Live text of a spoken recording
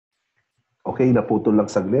Okay, naputol lang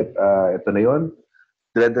saglit. Ito na yon.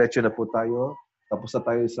 Dire-diretso na po tayo. Tapos na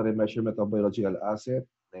tayo sa remeasurement of biological asset.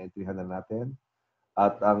 Na-entryhan na natin.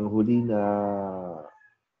 At ang huli na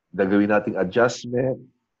gagawin nating adjustment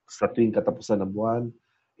sa tuwing katapusan ng buwan,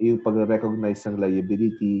 yung pag-recognize ng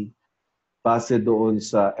liability base doon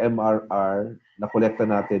sa MRR na kolekta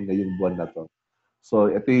natin ngayong buwan na to. So,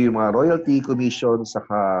 ito yung mga royalty, commission,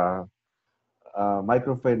 saka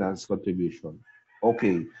microfinance contribution.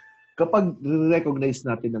 Okay. Kapag recognize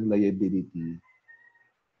natin ang liability,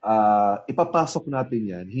 ipapasok natin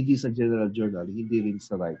yan, hindi sa general journal, hindi rin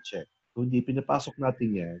sa write check. Kundi pinapasok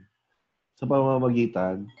natin yan sa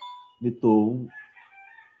pamamagitan nitong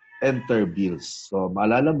enter bills. So,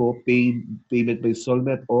 maalala mo, payment by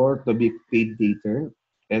installment or to be paid later,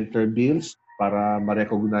 enter bills para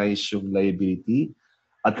ma-recognize yung liability.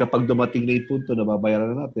 At kapag dumating na yung punto na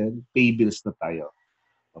babayaran na natin, pay bills na tayo.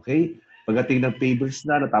 Okay? Pagdating ng pay bills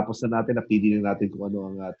na, natapos na natin, napili na natin kung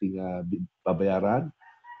ano ang ating babayaran,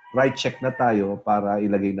 write check na tayo para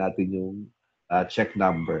ilagay natin yung check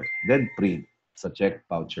number. Then print sa check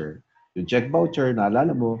voucher. Yung check voucher,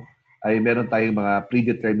 naalala mo, ay meron tayong mga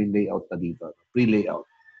predetermined layout na dito. Pre-layout.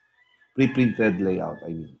 Pre-printed layout, I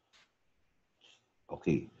mean.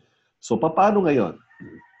 Okay. So, paano ngayon?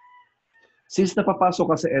 Since napapasok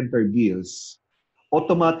ka sa enter bills,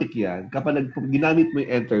 automatic yan. Kapag ginamit mo yung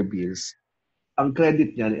enter bills, ang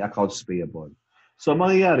credit niyan ay accounts payable. So,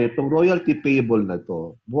 mangyayari, itong royalty payable na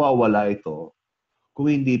to, mawawala ito kung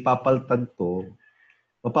hindi papaltan to,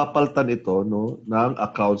 mapapaltan ito no, ng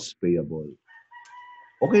accounts payable.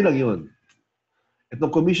 Okay lang yun.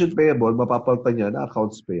 Itong commission payable, mapapaltan niya na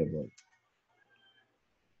accounts payable.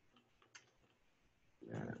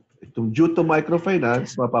 Itong due to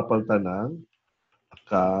microfinance, mapapaltan ng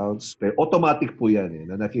accounts payable. Automatic po yan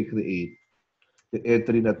na nakikreate yung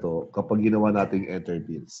entry na to kapag ginawa nating enter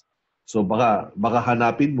bills. So baka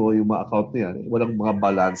hanapin mo yung mga account na yan, walang mga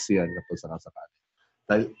balance yan kapag sakasakali.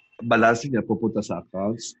 Dahil balance niya pupunta sa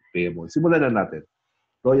accounts payable. Simulan na natin.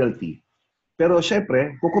 Royalty. Pero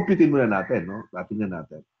syempre, kukumputin muna natin, no? Natin na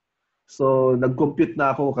natin. So, nag-compute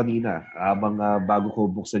na ako kanina habang bago ko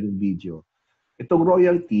buksan yung video. Itong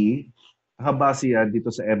royalty, nakabase yan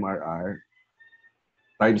dito sa MRR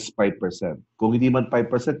times 5%. Kung hindi man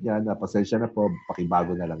 5% yan, pasensya na po,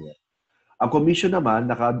 pakibago na lang yan. Ang commission naman,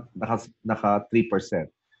 naka 3%.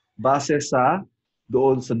 Base sa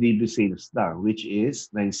doon sa DB sales lang, which is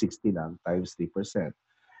 960 lang times 3%.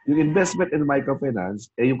 Yung investment in microfinance,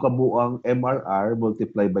 yung kabuang MRR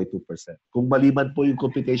multiply by 2%. Kung mali man po yung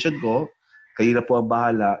computation ko, kayo na po ang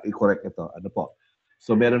bahala, i-correct ito. Ano po?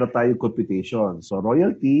 So, meron na tayong computation. So,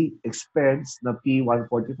 royalty, expense na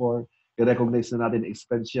P144, i-recognize na natin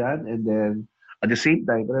expense yan, and then, at the same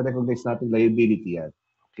time, i-recognize natin liability yan.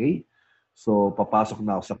 Okay? So, papasok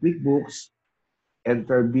na ako sa Quickbooks,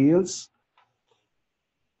 enter bills,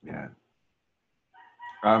 yan.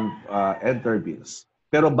 Ang enter bills.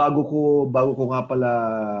 Pero bago ko nga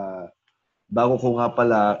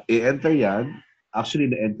pala i-enter yan, actually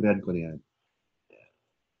na-enterhan ko na yan.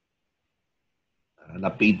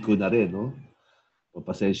 Na-paid ko na rin, no?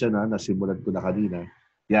 Pasensya na, nasimulan ko na kanina.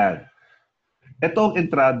 Yan. Ito ang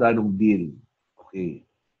entrada ng bill. Okay.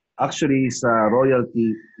 Actually, sa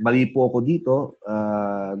royalty, mali po ako dito.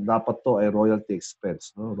 Dapat to ay royalty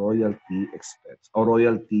expense. No? Royalty expense. O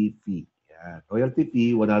royalty fee. Yan. Royalty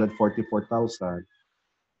fee, 144,000.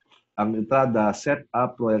 Ang entrada, set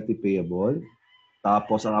up royalty payable.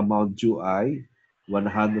 Tapos ang amount due ay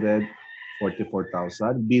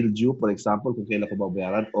 144,000. Bill due, for example, kung kailan ko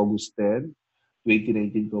babayaran, August 10,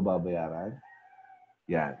 2019 ko babayaran.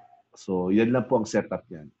 Yan. So, yan lang po ang setup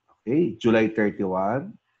niyan. Okay? July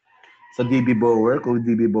 31. Sa DB Bower, kung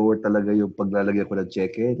DB Bower talaga yung paglalagay ko ng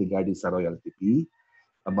cheque regarding sa royalty fee,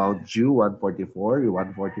 amount due, 144. Yung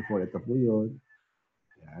 144, ito po yun.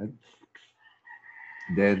 Yan.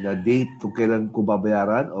 Then, date kung kailan ko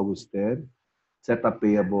babayaran, August 10. Setup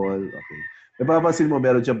payable. Okay. Napapansin mo,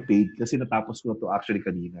 meron siyang paid kasi natapos ko na to actually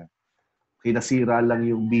kanina. Okay, nasira lang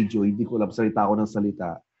yung video. Hindi ko alam, salita ako ng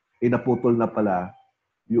salita. Naputol na pala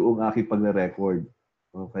yung aking pag-record.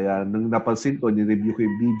 Kaya nang napansin ko, ni-review ko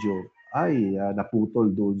yung video, ay,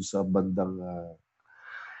 naputol doon sa bandang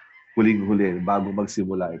huling-huli bago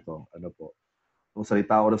magsimula ito. Ano po? Nung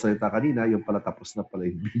salita ako ng salita kanina, yung pala tapos na pala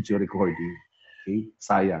yung video recording. Okay?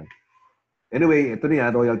 Sayang. Anyway, ito na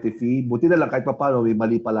yan, royalty fee. Buti na lang kahit pa paano, may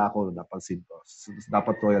mali pala ako, napansin ko.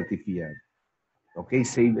 Dapat royalty fee yan. Okay,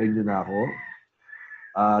 save nyo na ako.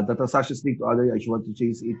 The transactions link to other, I want to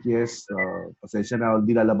change it, yes. Pasensya na,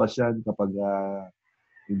 hindi lalabas yan kapag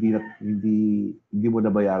hindi mo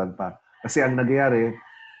nabayaran pa. Kasi ang nangyayari,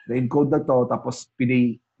 na-encode na to, tapos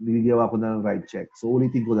niligawa ko na ng right check. So,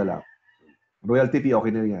 ulitin ko na lang. Royalty fee, okay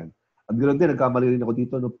na yan. At ganoon din, nagkamali rin ako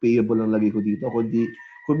dito, no, payable lang lagi ko dito, kundi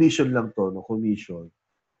commission lang to, no, commission.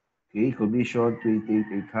 Okay, commission,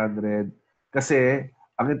 28,800. Kasi,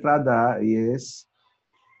 ang entrada is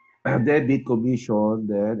debit, commission,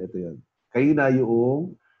 then ito yan. Kayo na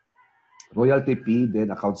yung royalty fee,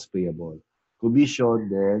 then accounts payable. Commission,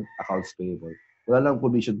 then accounts payable. Wala lang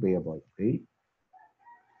commission payable, okay?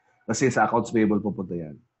 Kasi sa accounts payable pupunta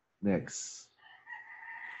yan. Next.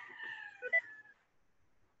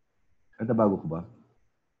 Nabago ko ba?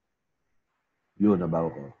 Yun,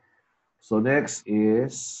 nabago ko. So next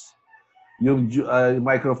is yung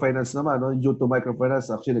microfinance naman. No? Due to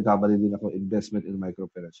microfinance, actually nagkamali din ako investment in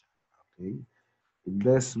microfinance. Okay?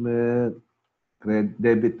 Investment,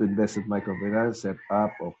 debit to investment microfinance, set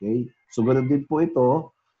up, okay? So ganun din po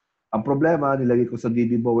ito. Ang problema, nilagay ko sa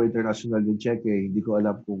DB Bower International yung check hindi ko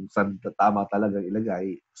alam kung saan tama talaga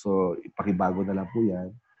ilagay. So ipakibago na lang po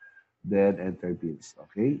yan. Then enter bills.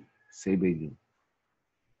 Okay? Save new.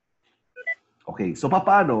 Okay, so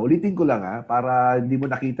paano? Ulitin ko lang para hindi mo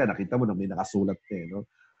nakita mo na may nakasulat no?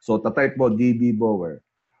 So tatype mo DB Bower,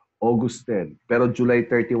 August 10, pero July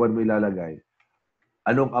 31 mo ilalagay.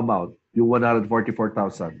 Anong amount? Yung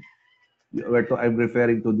 144,000. I'm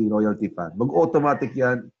referring to the royalty fund. Mag-automatic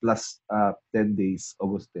yan plus 10 days,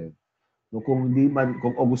 August 10. No, kung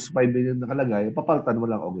August 5 yun nakalagay, papalitan mo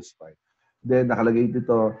lang August 5. Then nakalagay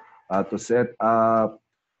dito to set up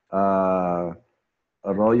a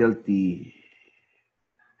royalty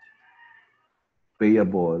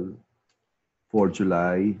payable for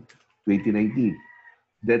July 2019.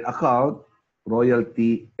 Then account,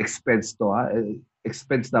 royalty expense to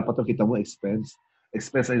expense dapat to, kita mo expense.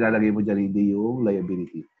 Expense ay ilalagay mo dyan, hindi yung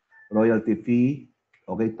liability. Royalty fee,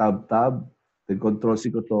 okay, tab. Then control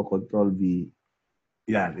C ko to, control V.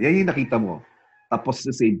 Yan yung nakita mo. Tapos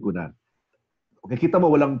save ko na. Okay, kita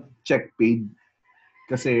mo walang check paid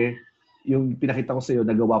kasi yung pinakita ko sa iyo,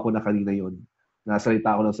 nagawa ko na kanina yon.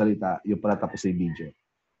 Nasalita ako ng salita, yung pala tapos yung video.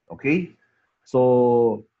 Okay?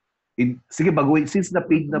 So, sige, baguhin. Since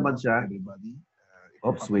na-paid naman siya. Everybody,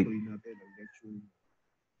 oops, wait. Natin ang lecture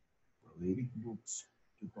Quickbooks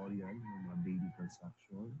tutorial ng mga daily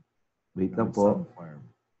transaction. Wait lang po. Subfarm.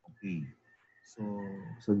 Okay. So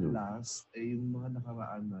last, yung mga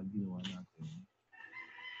nakaraan na ginawa natin.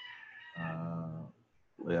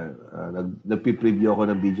 Nagpi-preview ako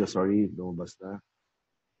ng video. Sorry, lumabas na.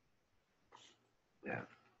 Yeah.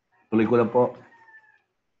 Tuloy ko lang po.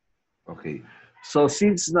 Okay. So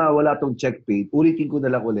since na wala tong check paid, ulitin ko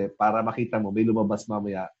na lang ulit para makita mo, may lumabas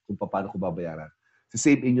mamaya kung paano ko babayaran.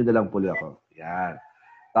 Save inyo na lang po ako. Yan.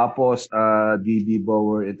 Tapos, DB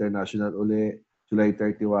Bower International uli, July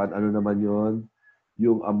 31. Ano naman yon?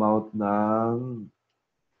 Yung amount ng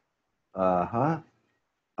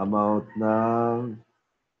amount ng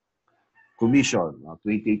commission,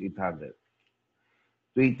 28,800.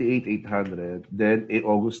 28,800. Then,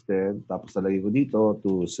 August 10. Tapos, talagay ko dito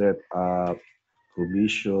to set up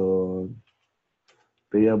commission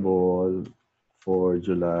payable for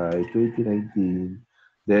July 2019.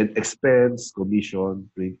 Then, expense, commission,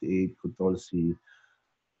 28, Control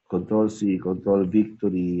C, Control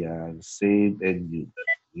Victory, yan, save and new.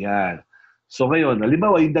 Yan. So ngayon,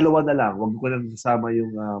 halimbawa, yung dalawa na lang, huwag ko lang sasama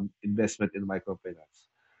yung investment in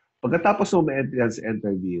microfinance. Pagkatapos mo ma-entry yan sa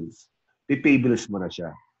enter bills, pay bills mo na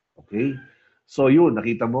siya. Okay? So yun,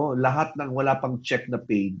 nakita mo, lahat ng wala pang check na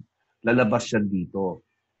paid, lalabas yan dito.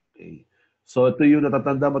 Okay? So ito yung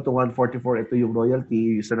natatanda mo, itong 144, ito yung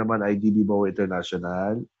royalty, isa naman ay DB Bower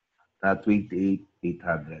International na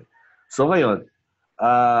 28,800. So ngayon,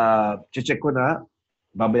 check ko na,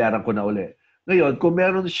 babayaran ko na uli. Ngayon, kung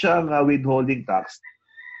meron siyang withholding tax,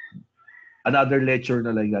 another lecture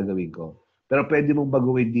na lang gagawin ko. Pero pwede mong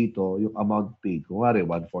baguhin dito yung amount paid. Kung nga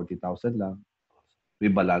 140,000 lang,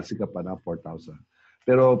 may balance ka pa na 4,000.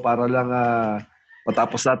 Pero para lang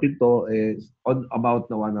matapos natin to, on amount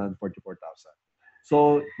na 144,000.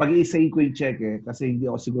 So, pag-iisahin ko yung check kasi hindi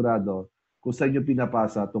ako sigurado kung saan yung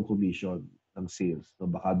pinapasa itong commission ng sales. So,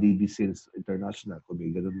 baka DB Sales International, kung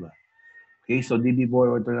may ganun ba. Okay, so DB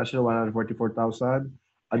Boy International, 144,000.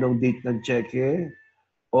 Anong date ng cheque?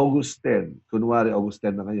 August 10. Kunwari, August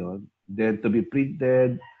 10 na ngayon. Then, to be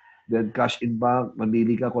printed. Then, cash in bank.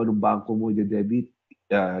 Mamili ka kung anong banko mo i-debit,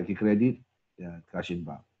 i-credit. Yan, cash in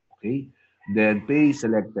bank. Okay? Then, pay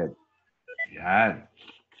selected. Yan.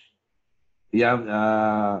 Yan,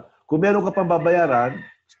 kung meron ka pang babayaran,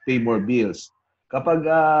 pay more bills. Kapag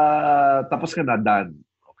tapos ka na, done.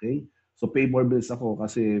 Okay? So, pay more bills ako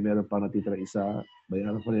kasi meron pa natitira isa.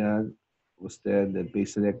 Bayaran ko na yan. Then, pay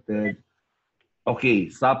selected. Okay,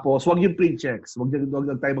 tapos wag yung print checks. Wag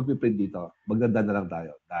lang tayo magpi-print dito. Magdanda na lang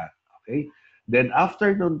tayo. Done. Okay? Then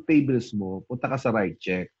after nung tables mo, punta ka sa right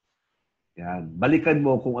check. Yan. Balikan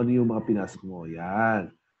mo kung ano yung mga pinasok mo. Yan.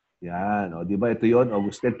 Yan. O, di ba? Ito yon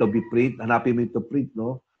Augustin, to be print. Hanapin mo yung to print,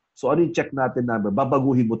 no? So, ano yung check natin number?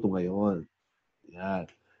 Babaguhin mo to ngayon. Yan.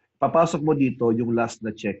 Papasok mo dito yung last na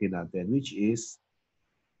check-in natin, which is,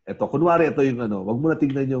 ito, kunwari ito yung ano, wag mo na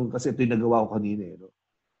tingnan yung, kasi ito yung nagawa ko kanina, no?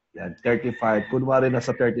 Yan, 35. Kunwari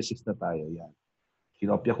nasa 36 na tayo. Yan.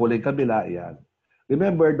 Kinopya ko lang yung kabila. Yan.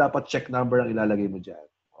 Remember, dapat check number ang ilalagay mo dyan.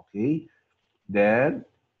 Okay? Then,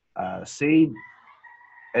 save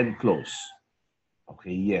and close.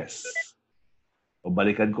 Okay, yes. O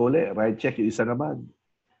balikan ko ulit. Right check yung isa naman.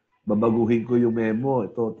 Babaguhin ko yung memo.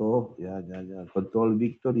 Ito, to. Yan, yan, yan. Control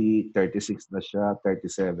victory. 36 na siya.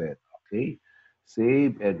 37. Okay?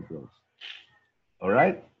 Save and close.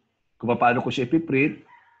 Alright? Kung paano ko siya ipiprint,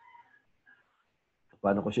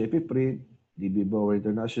 DB Bauer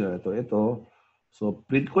International, ito. So,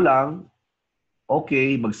 print ko lang.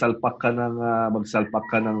 Okay, magsalpak ka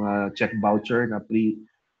ng check voucher na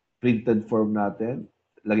printed form natin.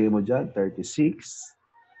 Lagay mo dyan, 36.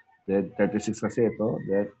 Then, 36 kasi ito.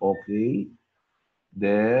 Then, okay.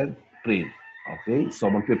 Then, print. Okay? So,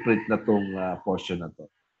 magpiprint na tong portion na to.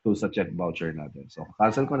 Ito sa check voucher natin. So,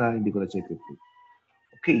 cancel ko na, hindi ko na check print.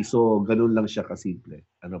 Okay, so, ganun lang siya kasimple.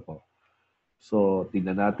 Ano po? So,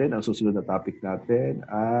 tingnan natin. Ang susunod na topic natin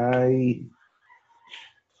ay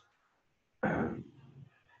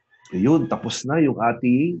yun, tapos na yung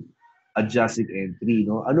ating adjusting entry.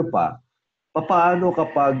 No? Ano pa? Paano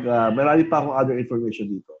kapag, marami pa akong other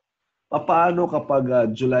information dito. Paano kapag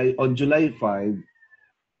on July 5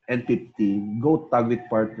 and 15, Go Tag with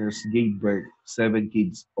Partners gave birth 7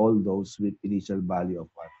 kids, all those with initial value of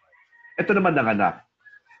 1.5. Ito naman nanganak.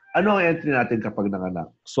 Ano ang entry natin kapag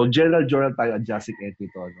nanganak? So, general journal tayo, adjusting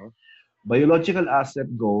entry to. No? Biological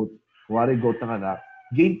asset goat, kuwari goat nanganak,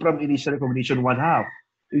 gain from initial recognition 1/2.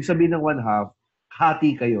 Ibig sabihin ng 1/2,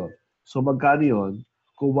 hati kayo. So, magkano yun?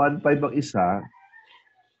 Kung 1.5 ang isa,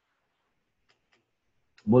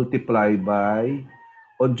 multiply by,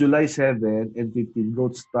 on July 7 and 15,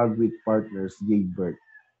 goats tag with partners gave birth.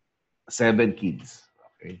 7 kids.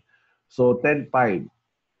 Okay? So, 10.5.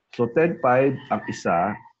 So, 10.5 ang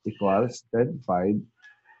isa equals 10.5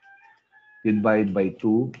 divide by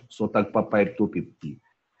 2. So, tagpa 5, 250.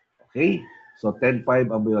 Okay? So, 10.5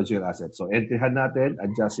 ang biological asset. So, entryhan natin.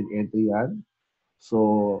 Adjusting entry yan.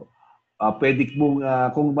 So, pwede mong,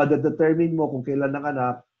 kung madadetermine mo kung kailan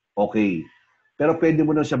nanganak, okay. Pero pwede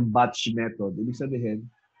mo na siyang batch method. Ibig sabihin,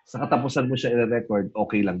 sa katapusan mo siya i-record,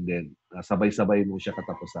 okay lang din. Sabay-sabay mo siya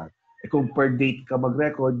katapusan. Kung per date ka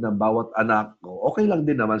mag-record ng bawat anak, okay lang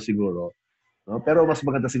din naman siguro. No? Pero mas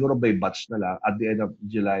maganda siguro by batch na lang at the end of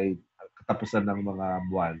July, katapusan ng mga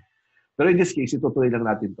buwan. Pero in this case, itutuloy lang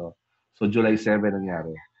natin to. So, July 7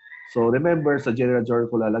 nangyari. So, remember, sa general journal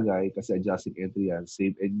ko lalagay, kasi adjusting entry yan,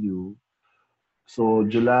 save and new. So,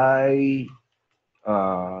 July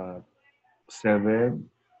 7,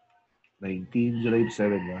 19, July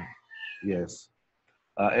 7 ba? Yes.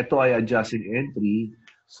 Ito ay adjusting entry.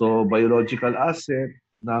 So, biological asset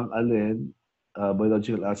ng alin,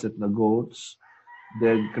 biological asset na goats,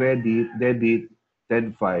 then credit, debit,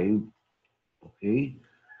 10.5. Okay?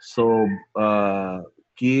 So,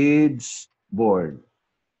 kids born.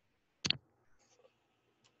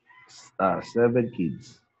 7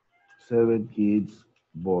 kids. 7 kids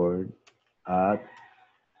born at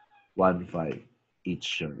 1.5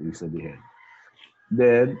 each. Ibig sabihin.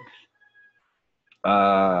 Then,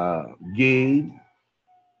 gain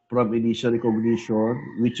from initial recognition,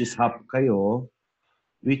 which is half kayo,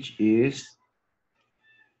 which is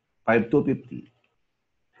 5,250.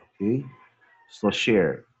 Okay? So,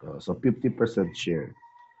 share. So, 50% share.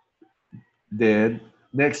 Then,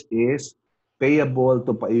 next is payable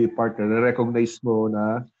to partner. Recognize mo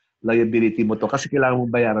na liability mo to kasi kailangan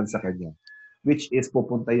mong bayaran sa kanya. Which is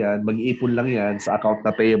pupunta yan, mag-iipon lang yan sa account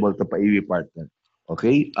na payable to payee partner.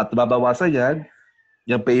 Okay? At babawasan yan,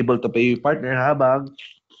 yung payable to payee partner habang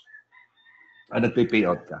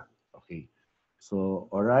nagpay-payout ka. Okay. So,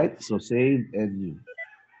 alright. So, save and new.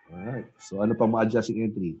 Alright. So, ano pa ma-adjusting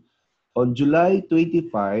entry? On July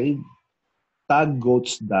 25, tag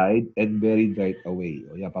goats died and buried right away.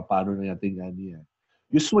 O yan, paano na natin yan?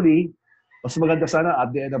 Usually, mas maganda sana at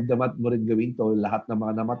the end of the month mo rin gawin to, lahat ng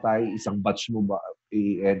mga namatay, isang batch mo ba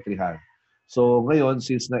i-entryhan. So ngayon,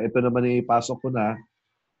 since na ito naman ipasok ko na,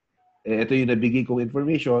 ito yung nabigay kong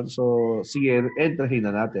information, so sige, entryhin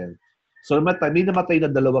na natin. So may namatay na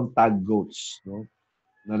 2 tag goats, no?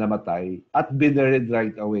 Na namatay at buried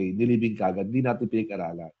right away, nilibing kagad, hindi natin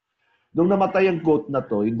pinag-aralan. Nung namatay ang goat na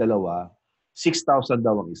to, yung dalawa, 6,000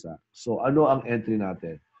 daw ang isa. So ano ang entry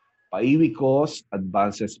natin? Paiwi cost,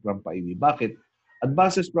 advances from paiwi. Bakit?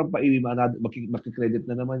 Advances from paiwi, makikredit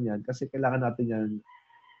na naman yan kasi kailangan natin yan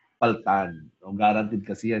paltan. O guaranteed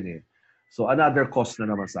kasi yan eh. So another cost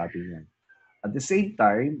na naman sa atin yan. At the same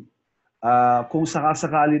time, kung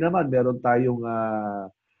sakasakali naman meron tayong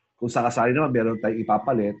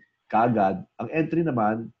ipapalit kaagad, ang entry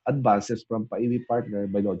naman advances from paiwi partner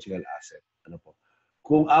biological asset. Ano po?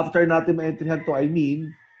 Kung after natin ma-entryhan to,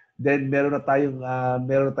 then meron na tayong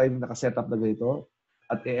naka-setup na ganito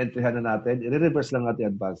at i-entryhan na natin, i-reverse lang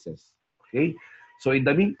natin advances. Okay? So in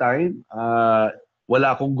the meantime,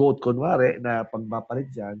 wala akong goat kunwari na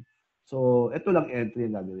pagpapalit dyan. So ito lang entry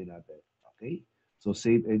ang gagawin natin. Okay? So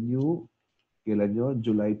save and new. Kailan yun?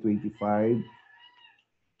 July 25,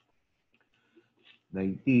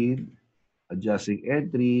 19. Adjusting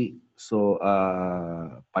entry. So,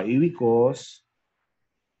 paiwi cost.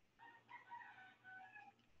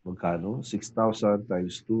 Magkano? 6,000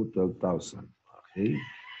 times 2, 12,000. Okay?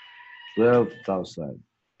 12,000.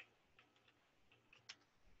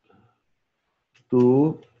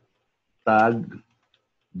 2 tag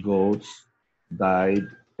goats died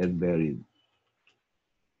and buried.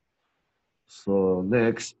 So,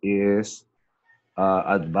 next is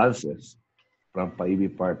advances from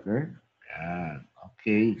paiwi partner. Yan.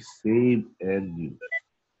 Okay. Save and new.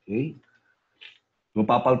 Okay? Kung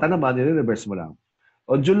papalta naman, i-reverse mo lang.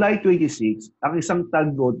 On July 26, ang isang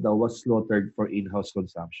tag goat daw was slaughtered for in-house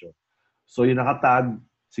consumption. So yung nakatag,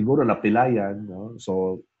 siguro napilayan, no?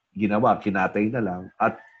 So kinatay na lang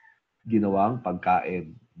at ginawang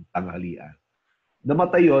pagkain, tanghalian.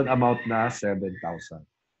 Namatay yon, amount na 7,000.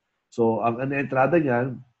 So ang entrada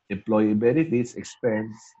niyan, employee benefits,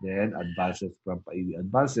 expense, then advances from paiwi.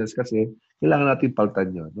 Advances kasi kailangan natin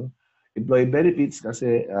paltan yun. No? Employee benefits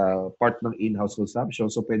kasi part ng in-house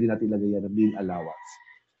consumption, so pwede natin ilagay yan ng meal allowance.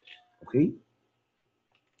 Okay?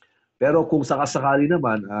 Pero kung sakasakali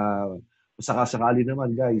naman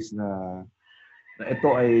guys na ito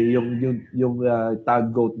ay yung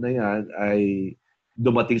tag goat na yan ay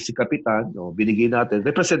dumating si kapitan, no, binigay natin,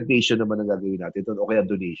 representation naman ang gagawin natin ito o kaya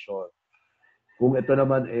donation. Kung ito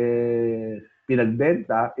naman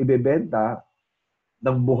ibebenta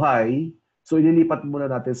ng buhay, so ililipat muna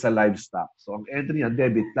natin sa livestock. So ang entry niyan,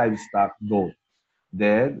 debit, livestock, goat.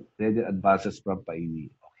 Then, credit advances from paiwi.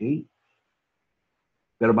 Okay?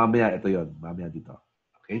 Pero mamaya, ito yon, mamaya dito.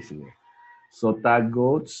 Okay, sige. So, tag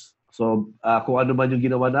goats. So, kung ano man yung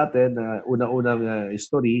ginawa natin, una-unang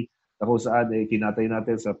story, na kung saan kinatay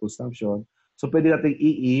natin sa consumption, so pwede natin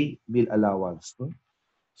meal allowance. No?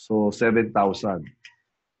 So, 7,000.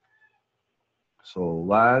 So,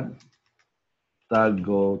 1 tag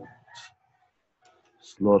goat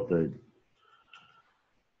slaughtered.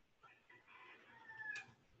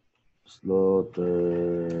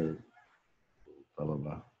 Tama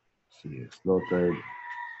ba? Sige. Slaughtered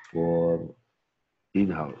for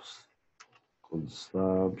in-house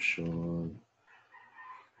consumption.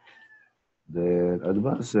 Then,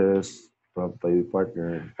 advances from paiwi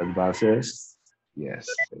partner. Advances. Yes.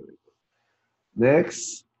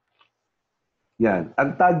 Next. Yan.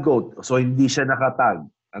 Ang tag goat. So, hindi siya nakatag.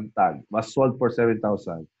 Ang tag. Was sold for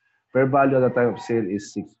 7,000. Per value at the time of sale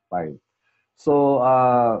is 6,500. So,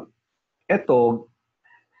 ito,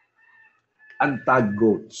 ang tag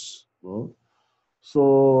goats. No?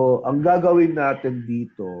 So, ang gagawin natin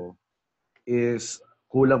dito is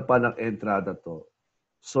kulang pa ng entrada to.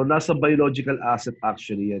 So, nasa biological asset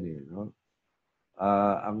actually yan eh. No?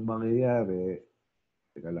 Ang mangyayari,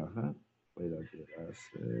 teka lang ha, biological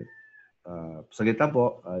asset. Sagita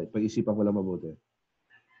po, pag-isipan ko lang mabuti.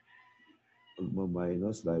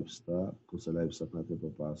 Magma-minus livestock, kung sa livestock natin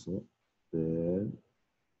papasok. Then,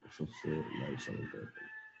 so livestock natin.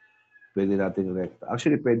 Pwede natin recta.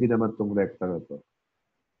 Actually, pwede naman itong recta na to.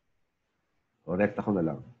 O, recta ko na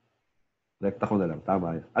lang. Recta ko na lang.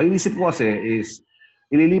 Tama. Ang inisip ko kasi is,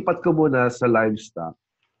 ililipat ko muna sa livestock,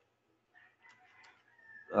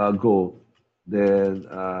 go, then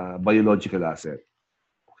biological asset.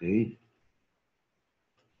 Okay?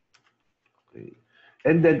 Okay.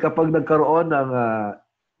 And then, kapag nagkaroon ng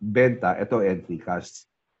benta, ito entry, cash,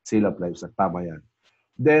 sale of livestock. Tama yan.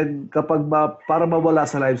 Then, para mawala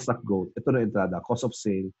sa livestock goat, ito na entrada, cost of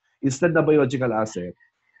sale, instead na biological asset,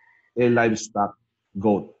 livestock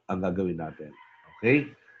goat ang gagawin natin.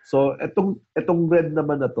 Okay? So, itong red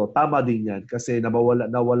naman na to, tama din yan kasi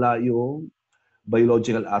nawala yung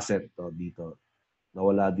biological asset to dito.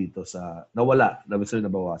 Nawala,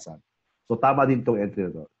 nabawasan. So, tama din itong entry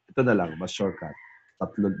na to. Ito na lang, mas shortcut.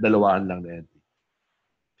 Dalawahan lang na entry.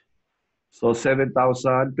 So,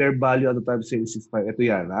 7,000 per value ano times sales 65. Ito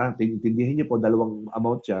yan, ha? Tindihin niyo po, dalawang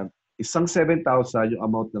amount yan. Isang 7,000 yung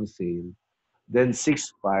amount ng sale. Then,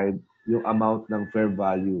 6,500 yung amount ng fair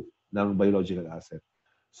value ng biological asset.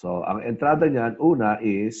 So, ang entrada niyan, una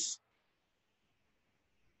is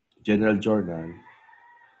General Journal.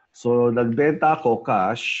 So, nagbenta ako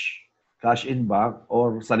cash in bank,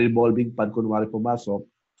 or sa revolving fund, kunwari pumasok,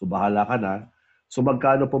 so bahala ka na. So,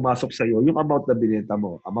 magkano pumasok sa iyo? Yung amount na binenta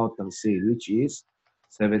mo, amount ng sale, which is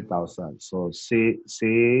 7,000. So,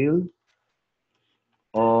 sale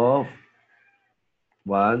of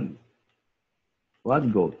one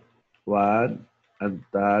goat. One and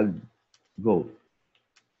tag goat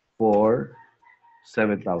for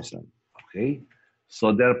 7,000. Okay?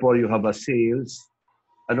 So, therefore, you have a sales.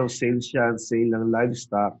 Anong sales yan? Sale ng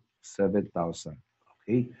livestock, 7,000.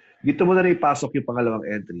 Okay? Dito mo na rin ipasok yung pangalawang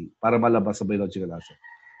entry para malabas sa biological asset.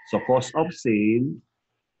 So, cost of sale,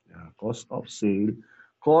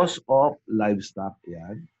 cost of livestock,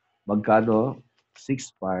 yan. Magkano?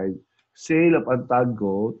 6,500. Sale of untag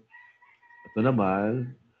goat, ito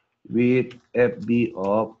naman, with FB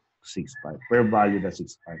of 6,500. Per value na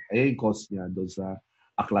 6,500. Ayan yung cost niya doon sa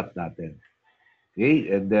aklat natin.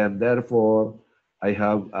 Okay? And then, therefore, I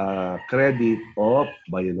have a credit of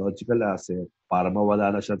biological asset para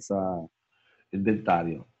mawala na siya sa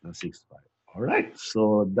inventaryo ng 6,500. Alright,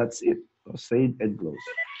 so that's it. So, save and close.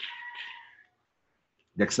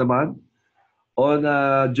 Next naman, on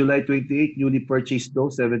July 28, newly purchased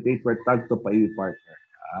those 78 per tag to Paiwi partner.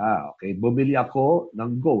 Okay. Bumili ako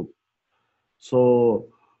ng goat. So,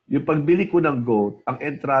 yung pagbili ko ng goat, ang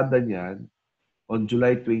entrada niyan on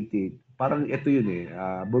July 28, parang ito yun eh.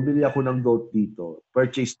 Bumili ako ng goat dito.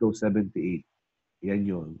 Purchase those 78. Yan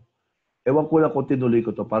yun. Ewan ko lang kung tinuloy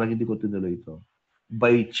ko to. Parang hindi ko tinuloy to.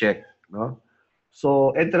 By check. No?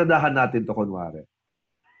 So, entradahan natin to kunwari.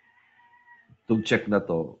 Itong check na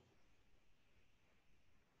to.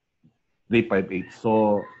 358.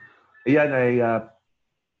 So, ayan ay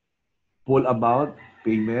full amount,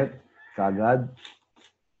 payment, kagad.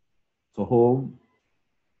 So, home.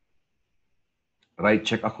 Right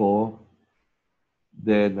check ako.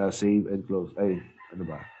 Then, save and close. Ay, ano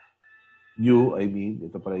ba? You, I mean.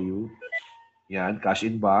 Ito pala you. Yan, cash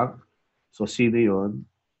in bank. So, sino yun?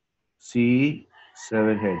 Si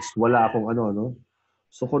 7 heads. Wala akong ano, no?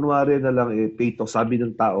 So, kunwari na lang, pay to. Sabi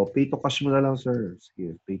ng tao, pay to cash mo na lang, sir.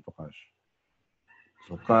 Sige, pay to cash.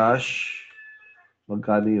 So, cash,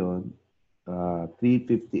 magkano yun?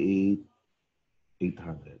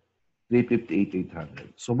 358,800.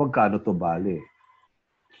 358,800. So, magkano to bale?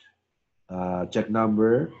 Check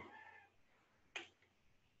number.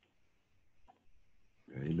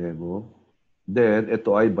 Memo. Then,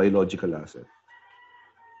 ito ay biological asset.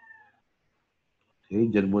 Okay,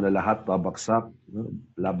 dyan muna lahat, babaksak. No?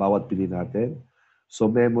 Bawat pili natin. So,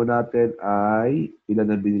 memo natin ay,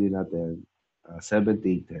 ilan ang binili natin?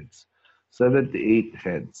 78 heads. 78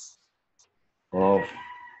 heads of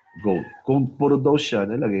gold. Kung puro dose siya,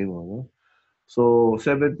 nalagay mo. No? So,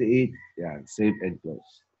 78, yan, save and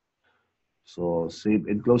close. So, save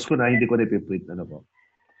and close ko na, hindi ko na ipiprint. Ano po?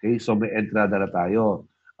 Okay, so may entrada na tayo.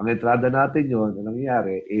 Ang entrada natin yon, ang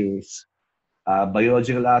nangyayari is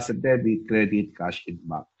biological asset debit, credit, cash in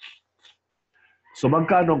bank. So,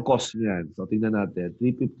 magkano ang cost niyan? So, tingnan natin.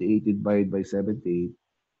 358 divided by 78.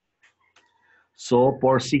 So,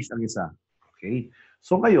 4,600 ang isa. Okay?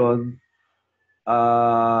 So, ngayon,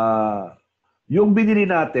 yung binili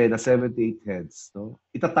natin na 78 heads, no?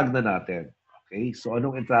 Itatag na natin. Okay? So,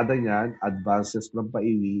 anong entrada niyan? Advances from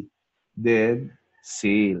Paiwi, then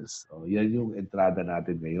sales. So, yan yung entrada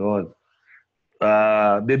natin ngayon.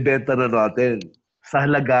 Bebenta na natin sa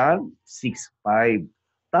halagang 6,500.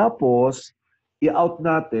 Tapos, i-out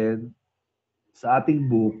natin sa ating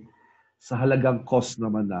book sa halagang cost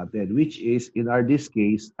naman natin, which is, in this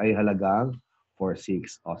case, ay halagang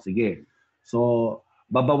 4,600. O, sige. So,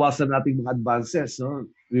 babawasan natin mga advances. No?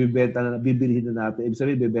 Bibilihin na natin. Ibig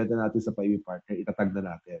sabihin, bibenta natin sa Paiwi partner. Itatag na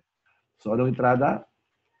natin. So, anong entrada?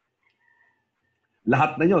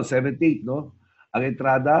 Lahat na yon 78, no? Ang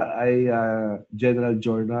entrada ay General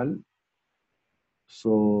Journal.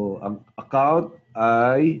 So, ang account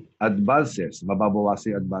ay advances.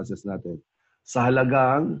 Mababawasan yung advances natin. Sa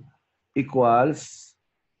halagang equals,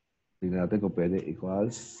 tingnan natin kung pwede,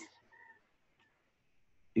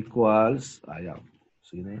 ayan.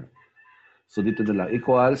 Sige na. So, dito na lang.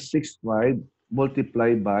 Equals 6,500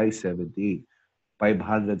 multiplied by 78.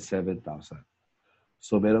 507,000.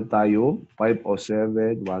 So, meron tayo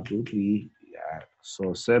 507, 1, 2, 3. Yan.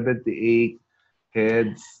 So, 78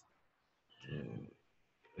 heads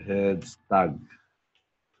tag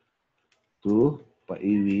to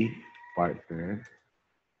Paiwi partner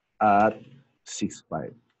at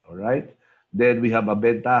 6.5. Alright? Then we have a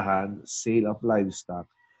bentahan, sale of livestock,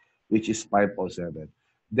 which is 507.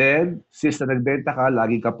 Then, since na nagbenta ka,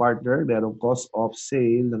 lagi ka partner, merong cost of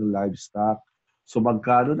sale ng livestock. So,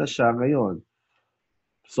 magkano na siya ngayon?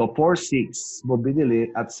 So, 4.6 mo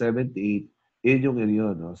binili at 78,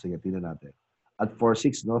 yun. No? Sige, tingnan natin. At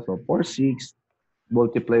 4.6, no? So, 4.6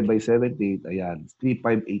 multiplied by 78, ayan,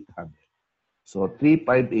 3,5,800. So,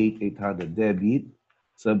 3,5,800 debit.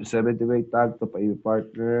 So, 78 tag to pay your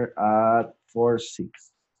partner at 4.6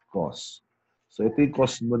 cost. So, ito yung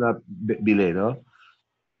cost mo na bili, no?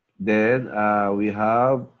 Then, we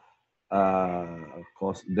have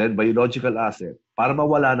cost. Then, biological asset. Para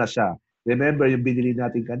mawala na siya. Remember, yung binili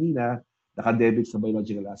natin kanina, naka-debit sa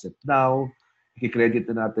biological asset. Now, i-credit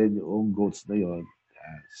na natin yung goats na yon.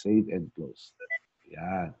 Save and close.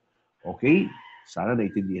 Yan. Okay? Sana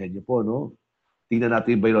naintindihan niyo po, no? Tingnan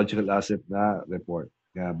natin yung biological asset na report.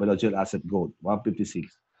 Biological asset goat, 156.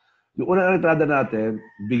 Yung unang entrada natin,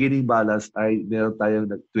 beginning balance ay meron tayong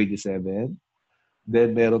 27.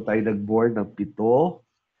 Then meron tayong nag-board ng 7.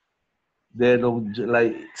 Then noong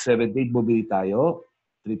July 17, bumili tayo,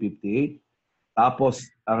 358. Tapos,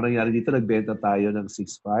 ang nangyari dito, nagbenta tayo ng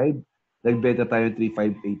 6.5. Nagbenta tayo ng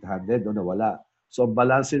 3,5,800. No, nawala. So, ang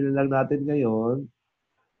balance na lang natin ngayon,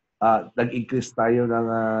 nag-increase tayo ng,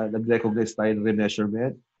 nag-recognize tayo ng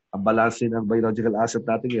remeasurement. Ang balance ng biological asset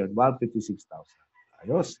natin ngayon, 156,000.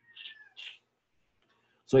 Ayos.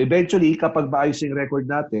 So eventually, kapag maayos yung record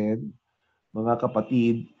natin, mga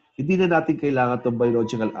kapatid, hindi na natin kailangan itong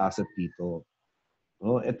biological asset dito.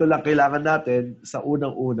 No? Ito lang kailangan natin sa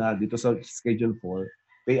unang-una, dito sa Schedule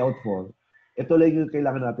 4, Payout 4, ito lang yung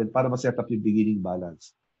kailangan natin para ma-set up yung beginning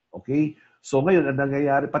balance. Okay? So ngayon, ang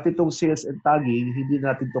nangyayari, pati itong sales and tagging, hindi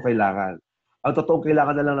natin to kailangan. Ang totoong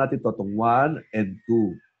kailangan na lang natin to, itong 1 and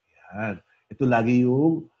 2. Yan. Ito lagi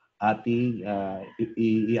yung ating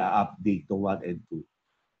i-update, itong 1 and 2.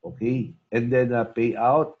 Okay? And then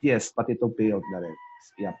payout, yes, pati itong payout na rin.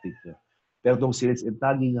 I-update nyo. Pero itong sales and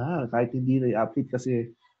tagging, kahit hindi na i-update kasi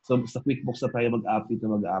sa Quickbooks na tayo mag-update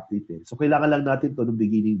eh. So kailangan lang natin to ng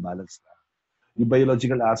beginning balance na. Yung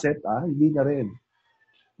biological asset, hindi na rin.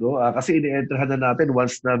 No? Kasi ini-enterhan na natin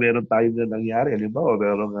once na meron tayong na nangyari. Halimbawa,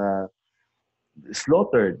 merong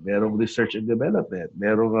slaughtered, merong research and development,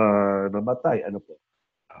 merong namatay, ano po.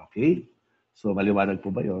 Okay? So maliwanag po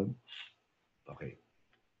ba yon? Okay.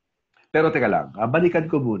 Pero teka lang, balikan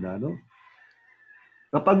ko muna, no?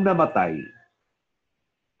 Kapag namatay,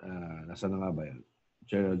 nasa na nga ba yan?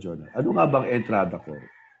 General Journal. Ano nga bang entrada ko?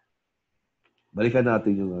 Balikan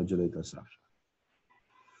natin yung July transaction.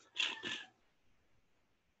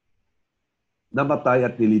 Namatay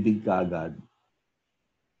at nilibing kaagad.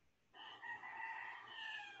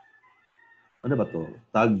 Ano ba to?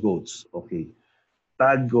 Tag goats. Okay.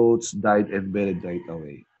 Tag goats died and buried right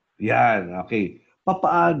away. Yan, okay.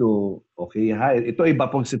 Papaano? Okay, ito iba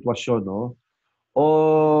pong sitwasyon, no?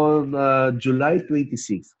 On July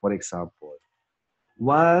 26, for example,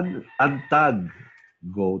 one untag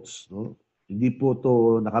goats, no? Hindi po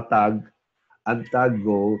to nakatag, untag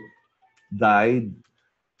goat died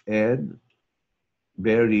and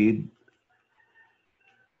buried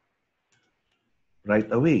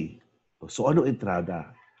right away. So ano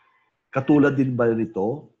entrada? Katulad din ba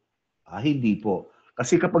nito? Hindi po.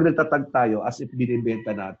 Kasi kapag nagtatag tayo, as if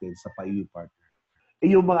binibenta natin sa PAIU partner,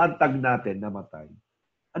 yung mga antag natin namatay,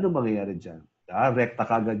 ano mangyayari dyan? Rekta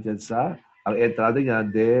kagad dyan sa, ang entrada niya,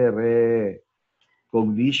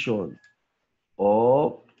 recognition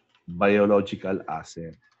of biological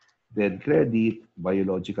asset. Then credit,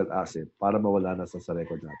 biological asset, para mawala na sa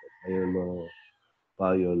record natin.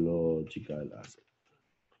 Biological asset.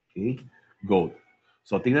 Okay? Goat.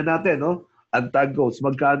 So, tingnan natin, no? Antag goats,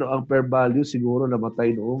 magkano ang per value? Siguro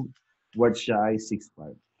namatay noong worth siya ay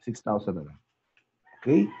 6,500. 6,000 na lang.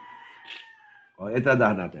 Okay? O,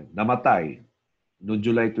 entradahan natin. Namatay noong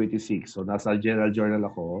July 26. So, nasa General Journal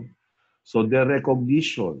ako. So, the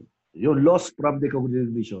recognition, yung loss from the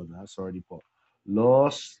recognition, sorry po.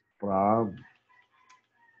 Loss from,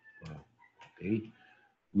 okay?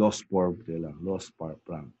 Loss from, loss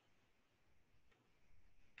from.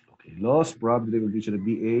 Okay, loss from the recognition of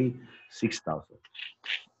BA, 6,000.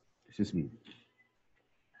 Excuse me.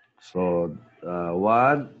 So,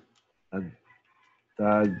 one, and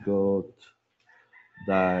tag goat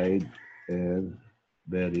died and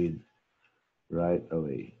buried right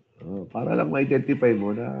away. Para lang ma-identify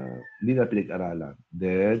mo na hindi na pinag-aralan.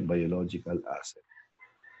 Then, biological asset.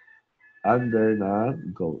 Under na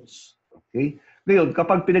goats. Okay? Ngayon,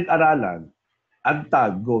 kapag pinag-aralan, ang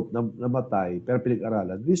tag, goat, namatay, pero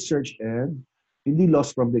pinag-aralan, research and Hindi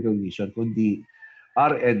loss from recognition, kundi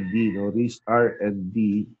R&D, no? R&D,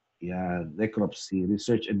 yan, necropsy,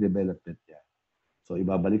 research and development yan. So,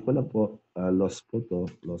 ibabalik ko lang po, loss po to,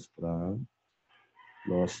 loss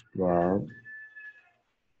from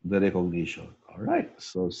the recognition. All right,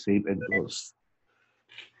 so save and close.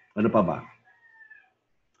 Ano pa ba?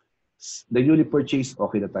 The newly purchased,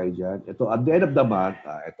 okay na tayo dyan. Ito, at the end of the month,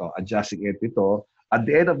 ito, adjusting entry ito, at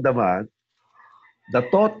the end of the month, the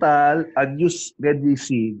total unused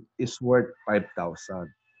medicine is worth 5,000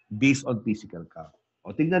 based on physical count. O,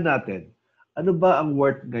 tingnan natin, ano ba ang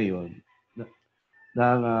worth ngayon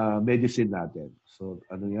ng medicine natin? So,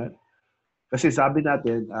 ano yan? Kasi sabi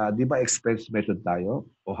natin, di ba expense method tayo?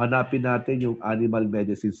 O hanapin natin yung animal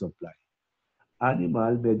medicine supply.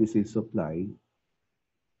 Animal medicine supply,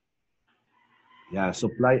 yeah,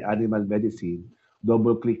 supply animal medicine,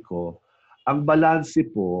 double click ko. Ang balanse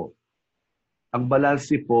po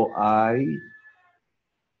ay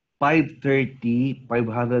 530,000.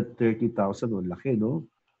 Oh, laki, no?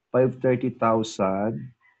 530,000,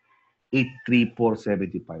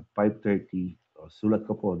 83475. 530. Oh, sulat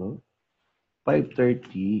ko po, no?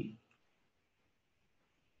 530,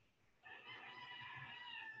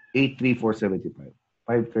 83475.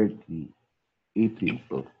 530,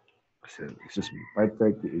 834. Excuse me.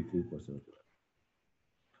 530,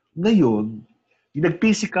 83475. Ngayon, yung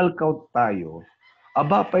nag-physical count tayo,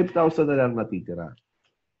 aba 5,000 na lang natitira.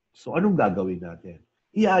 So, anong gagawin natin?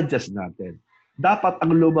 I-adjust natin. Dapat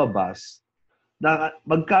ang lumabas, na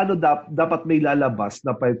magkano dapat may lalabas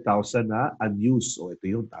na 5,000 na unused. O, ito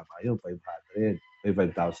yun, tama yun, 500, may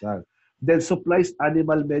 5,000. Then, supplies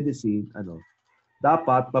animal medicine,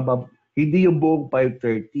 dapat, hindi yung buong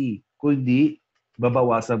 530, kundi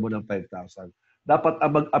babawasan mo ng 5,000. Dapat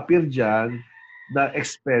ang mag-appear dyan na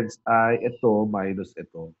expense ay ito minus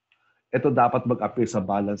ito. Ito dapat mag-appear sa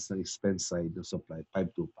balance ng expense side ng supply,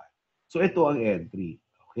 525. So ito ang entry.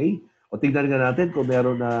 Okay? O tingnan nga natin kung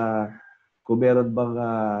meron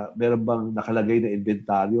bang nakalagay na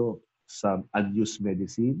inventaryo sa unused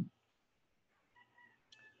medicine.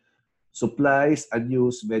 Supplies,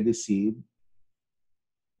 unused medicine.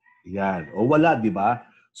 Yan. O wala, di ba?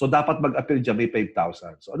 So dapat mag-appear dyan may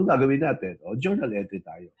 5,000. So anong gagawin natin? O journal entry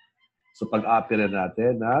tayo. So pag-appear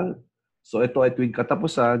natin so ito ay tuwing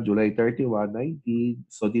katapusan, July 31, 19.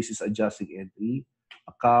 So this is adjusting entry.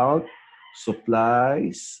 Account,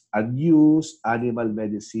 supplies, unused, animal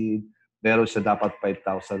medicine. Meron siya dapat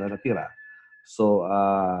 5,000 na natira. So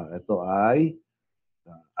ito ay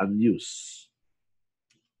unused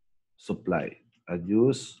supply.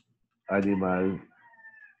 Unused animal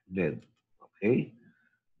med. Okay?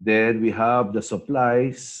 Then we have the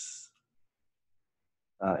supplies.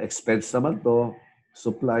 Expense naman to,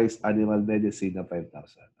 supplies, animal medicine na 5,000.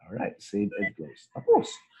 Alright, save and close.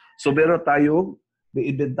 Tapos. So meron may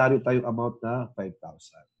inventory tayong amount na 5,000.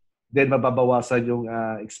 Then mababawasan yung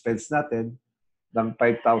expense natin ng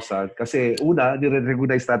 5,000 kasi una,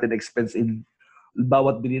 nire-recognize natin expense in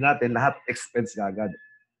bawat bili natin, lahat expense agad.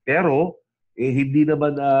 Pero, hindi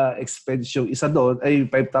naman expense yung isa doon, ay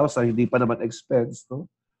 5,000, hindi pa naman expense, no?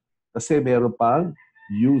 Kasi meron pang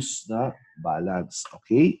use na balance.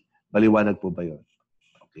 Okay? Maliwanag po ba yun?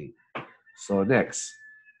 Okay. So, next.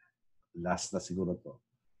 Last na siguro to.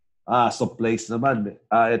 Supplies naman.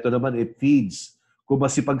 Ito naman, feeds. Kung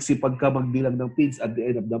masipag-sipag ka magbilang ng feeds at the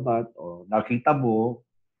end of the month, nakita mo,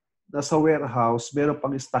 nasa warehouse, meron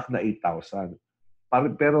pang stock na 8,000.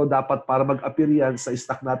 Pero dapat para mag-appear yan sa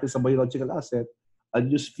stock natin sa biological asset,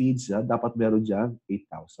 unused feeds, dapat meron dyan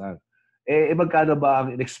 8,000. Magkano ba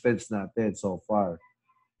ang in-expense natin so far?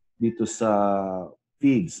 Dito sa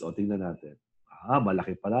feeds. O, tingnan natin.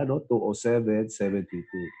 Malaki pala, no? 207.72.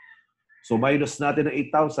 So, minus natin ng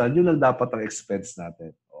 8,000, yun lang dapat ang expense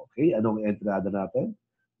natin. Okay, anong entrada natin?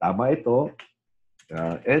 Tama ito.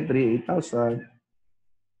 Entry, 8,000.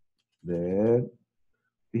 Then,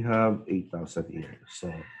 we have 8,000 here.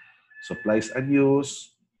 So, supplies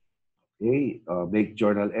unused. Okay, make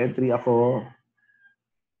journal entry ako.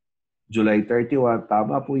 July 31,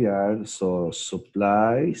 tama po yan. So,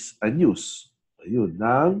 supplies unused. Ayun,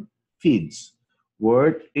 ng feeds.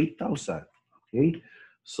 Worth 8,000. Okay?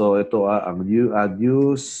 So, ito ang new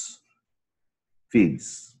unused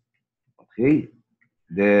feeds. Okay?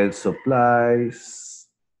 Then, supplies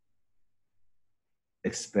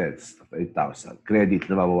expense of 8,000. Credit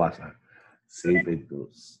na mabawasan. Save and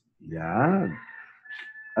close. Yan.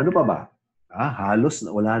 Ano pa ba? Halos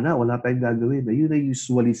wala tayong gagawin. Yun ay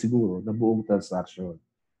usually siguro na buong transaction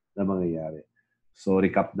na mangyayari. So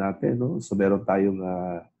recap natin, no? So meron tayong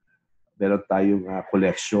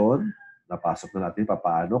collection. Napasok na natin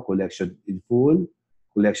paano, collection in full,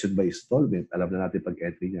 collection by installment. Alam na natin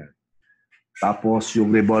pag-entry niya. Tapos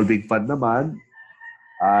yung revolving fund naman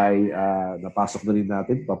ay napasok na rin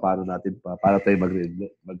natin para tayo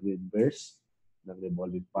mag-reimburse ng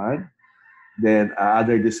revolving fund. Then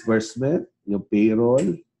other disbursement, yung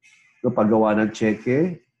payroll, yung paggawa ng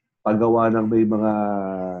cheque, paggawa ng may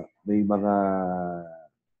mga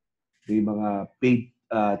paid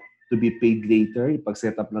to be paid later,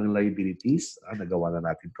 pag-set up ng liabilities, nagawa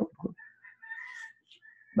na natin to.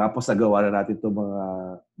 Tapos nagawa na natin itong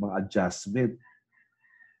mga adjustment.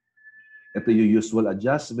 Ito yung usual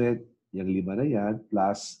adjustment, yung 5 na yan,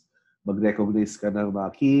 plus mag-recognize ka ng mga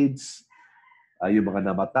kids, yung mga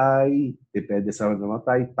namatay, depende sa mga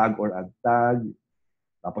namatay, tag or untag,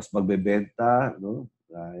 tapos magbebenta, no?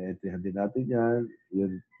 Entryhan din natin yan,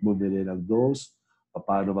 yung bumili ng dose,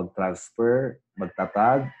 paano mag-transfer,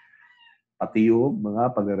 magtatag, pati yung mga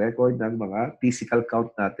pag-record ng mga physical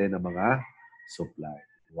count natin ng mga supply.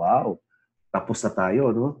 Wow! Tapos na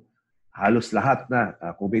tayo, no? Halos lahat na.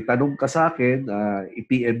 Kung may tanong ka sa akin,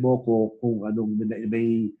 i-PM mo kung anong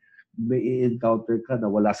may encounter ka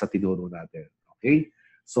na wala sa tinuro natin. Okay?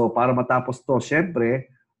 So, para matapos to,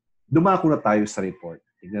 syempre, dumako na tayo sa report.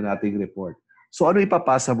 Tingnan natin yung report. So, ano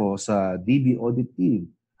ipapasa mo sa DB Audit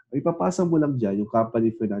Team? Ipapasa mo lang dyan yung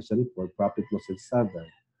Company Financial Report, Profit Loss and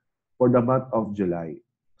Standard for the month of July.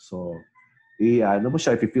 So, ano mo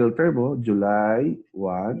siya, i-filter mo, July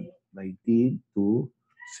 1, 19 to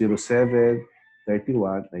 07,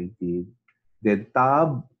 31, 19. Then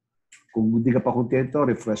tab, kung hindi ka pa kontento,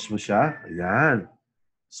 refresh mo siya. Ayan.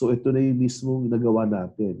 So, ito na yung mismong nagawa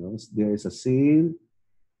natin. No? There is a sale,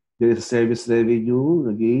 there is a service revenue,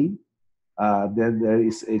 again. Then there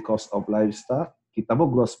is a cost of livestock. Kita mo,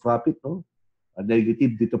 gross profit, no?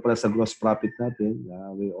 Negative dito pala sa gross profit natin.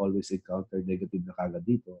 We always encounter negative na kagad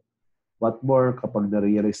dito. What more kapag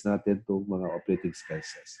na-realize natin itong mga operating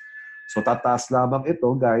expenses. So, tataas lamang ito,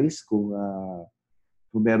 guys, kung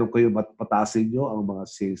meron kayo patasin nyo ang mga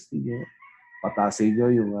sales niyo, patasin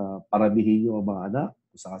nyo yung paramihin nyo ang mga anak,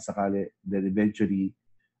 kung sakasakali, then eventually,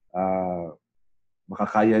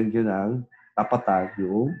 makakaya nyo ng tapatan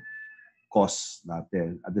yung cost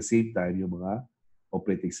natin. At the same time, yung mga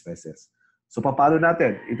operating expenses. So, paano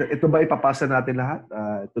natin? Ito ba ipapasa natin lahat?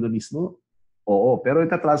 Ito na mismo? Oo, pero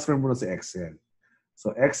ita-transfer muna sa Excel.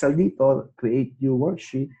 So, Excel dito, create new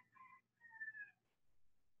worksheet.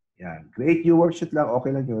 Yan. Create new worksheet lang.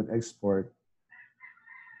 Okay lang yun. Export.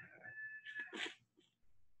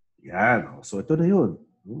 Yan. So, ito na yun.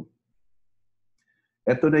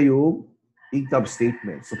 Ito na yung income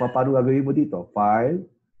statement. So, paano gagawin mo dito? File,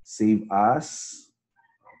 save as.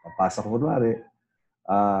 Papasa ko kunwari.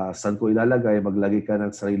 Saan ko ilalagay? Maglagay ka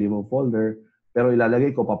ng sarili mong folder. Pero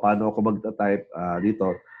ilalagay ko, paano ako mag-type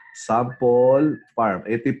dito? Sample Farm.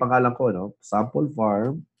 Ito yung pangalan ko, no? Sample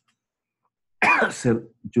Farm.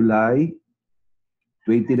 July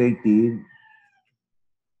 2019.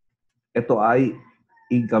 Ito ay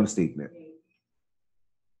income statement.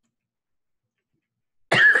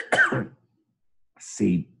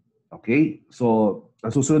 Save. Okay? So,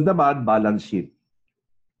 ang susunod naman, balance sheet.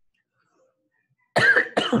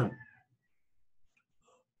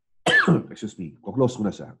 Excuse me. Kuklose ko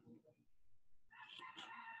na siya.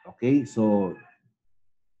 Okay? So,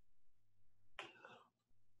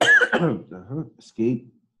 escape.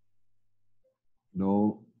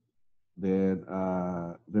 No. Then,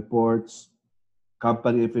 reports.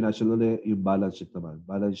 Company and financial ulit, yung balance sheet naman.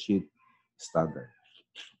 Balance sheet standard.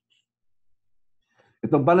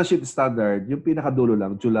 Itong balance sheet standard, yung pinakadulo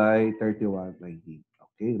lang, July 31, 19.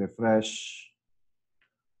 Okay, refresh.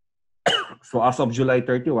 So as of July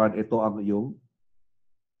 31, ito ang yung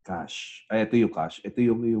cash. Ito yung cash. Ito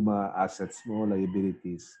yung mga assets mo,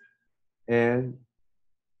 liabilities, and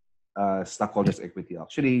stockholders' equity.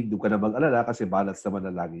 Actually, doon ka na mag-alala kasi balance naman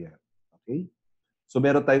na lagi yan. Okay? So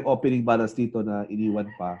meron tayong opening balance dito na iniwan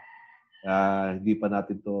pa. Hindi pa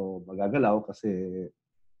natin to magagalaw kasi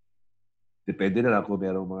depende na lang kung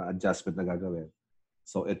merong mga adjustment na gagawin.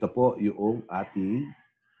 So, ito po yung ating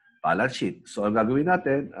balance sheet. So, ang gagawin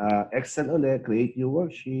natin, Excel ulit, create new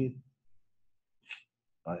worksheet,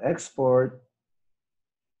 export.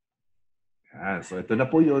 Yan. So, ito na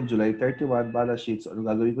po yun, July 31, balance sheet. So, anong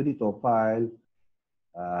gagawin ko dito? File,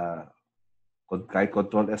 kahit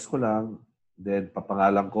Control S ko lang, then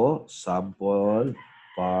papangalan ko, Sample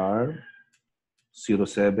Farm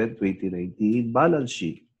 07-2019, balance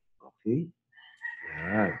sheet. Okay?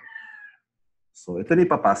 Yan. So, ito na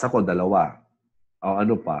ipapasa ko, dalawa. O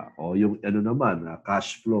ano pa? O yung ano naman,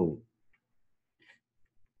 cash flow.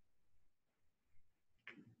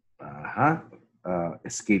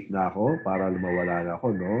 Escape na ako para lumawala na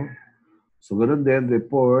ako, no? So, ganun din,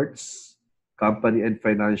 reports, company and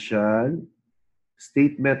financial,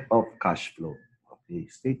 statement of cash flow. Okay,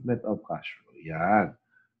 statement of cash flow. Yan.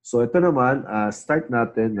 So, ito naman, start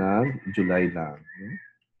natin ng July lang.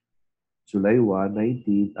 July 1,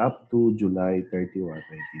 19 up to July 31,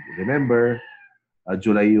 19. Remember,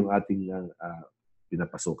 July yung ating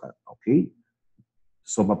pinapasukan. Okay?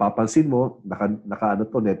 So, mapapansin mo, naka ano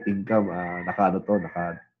to, net income,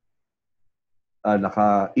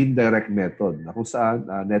 naka indirect method na kung saan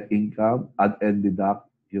net income, add and deduct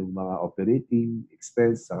yung mga operating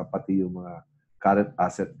expense, saka pati yung mga current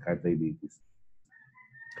asset, current liabilities.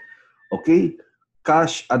 Okay?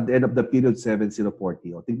 Cash at the end of the period,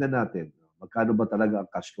 7,040. O, tingnan natin. Magkano ba talaga ang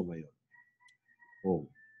cash ko ngayon? Oh,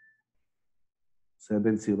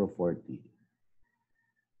 7,040.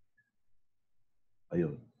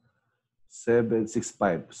 Ayun.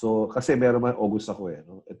 765. So, kasi meron man August ako eh.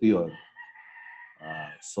 No? Ito yun.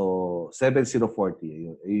 So, 7,040.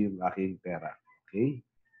 Ayun. Ayun yung aking pera. Okay?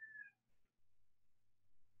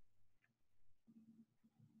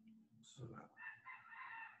 So,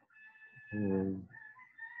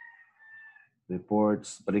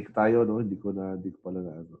 reports. Balik tayo, no? Hindi ko pala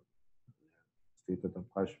na ano. Statement of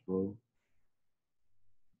cash flow.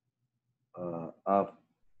 Up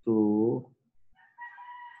to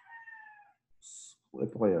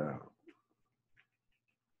ito kaya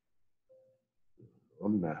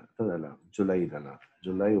ito na lang. July na lang.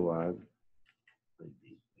 July 1.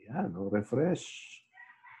 Ayan, no? Refresh.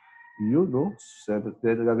 Yun, no? 7.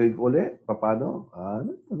 Then, gagawin ko ulit. Paano?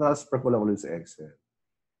 Transfer ko lang ulit sa Excel.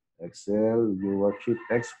 Excel, new worksheet,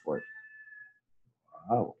 export.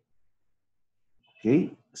 Wow.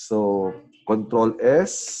 Okay. So, Control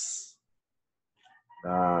S.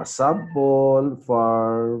 Sample,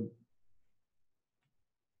 farm.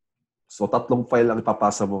 So, tatlong file ang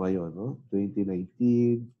ipapasa mo ngayon, no?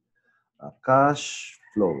 2019. Cash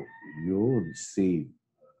flow. Yun. Save.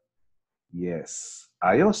 Yes.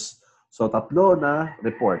 Ayos. So, tatlo na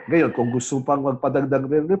report. Ngayon, kung gusto pang magpadagdag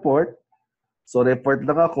ng report, so report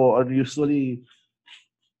lang ako. And usually,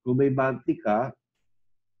 kung may monthly ka,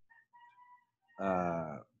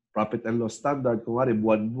 profit and loss standard, kung nga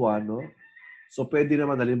buwan-buwan, no? So, pwede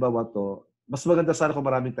naman, halimbawa to, mas maganda sana kung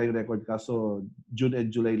maraming tayong record ka. So, June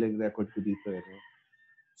and July lang yung record ko dito. Eh, no?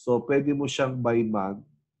 So, pwede mo siyang by month.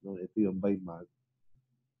 No? Ito yung by month.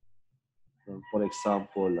 For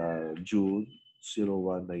example, June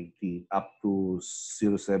 0119 up to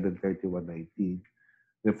 073119.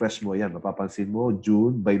 Refresh mo yan. Mapapansin mo,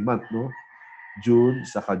 June by month, no? June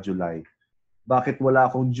saka July. Bakit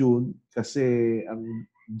wala akong June? Kasi ang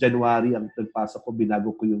January, ang nagpasok ko,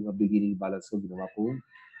 binago ko yung beginning balance ko, ginawa ko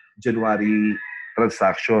January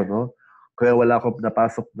transaction, no? Kaya wala akong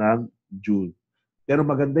napasok ng June. Pero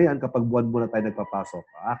maganda yan kapag buwan mo na tayo nagpapasok.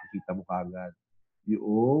 Kikita mo kaagad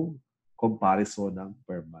yung comparison ng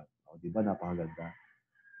per month. O, di ba? Napakaganda.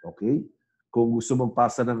 Okay? Kung gusto mong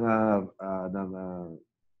pasa ng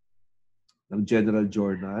general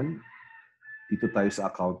journal, dito tayo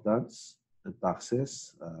sa accountants and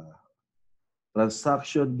taxes.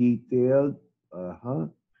 Transaction detailed.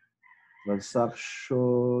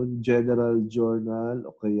 Transaction general journal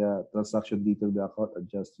o kaya transaction detailed account,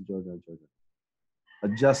 adjusted journal.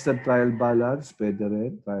 Adjusted trial balance, pwede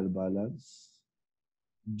rin, trial balance.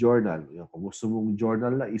 Journal. Yan. Kung gusto mong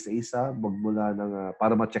journal na isa-isa, magmula ng,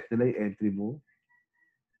 para ma-check nila yung entry mo.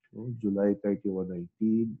 No? July 31,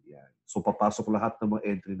 19. Yan. So, papasok lahat ng mga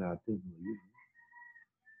entry natin.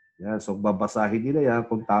 Yan. So, babasahin nila yan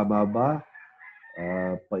kung tama ba.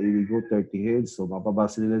 Pailigo, 30 heads. So,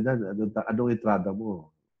 mapabasa nila yan. Anong entrada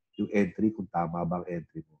mo? Yung entry, kung tama ba ang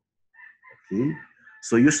entry mo. Okay?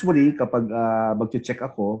 So, usually, kapag mag-check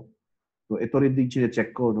ako, so, ito rin din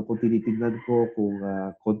chine-check ko no, kung tinitingnan ko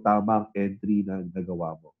kung tama ang entry na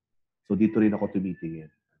nagawa mo. So, dito rin ako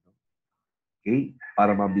tumitingin. Okay?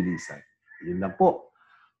 Para mabilisan. Yun lang po.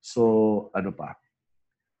 So, ano pa?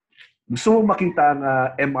 Gusto mo makita ang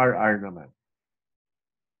MRR naman.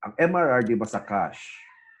 Ang MRR, di ba sa cash?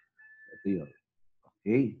 Ito yun.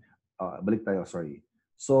 Okay? Balik tayo, sorry.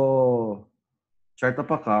 So, chart of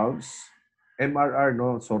accounts, MRR,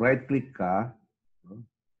 no? So, right-click ka, no?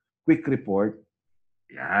 Quick report.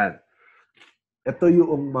 Yan. Ito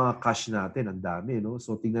yung mga cash natin. Ang dami, no?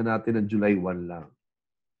 So, tingnan natin ang July 1 lang.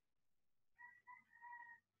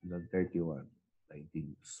 31,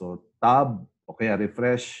 19. So, tab, o kaya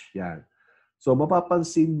refresh, yan. So,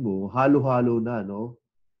 mapapansin mo, halo-halo na, no?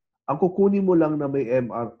 Ang kukunin mo lang na may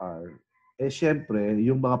MRR, syempre,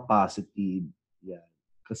 yung mga positive, yan.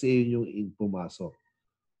 Kasi yun yung pumasok.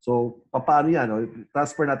 So, paano yan? No?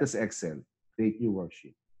 Transfer natin sa Excel. Create new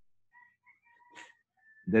worksheet.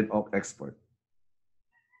 then export.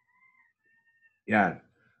 Yan.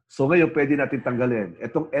 So ngayon, pwede natin tanggalin.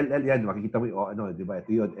 Itong LL yan, makikita mo yung di ba?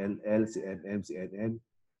 Ito yun, LL, CNM, CNN.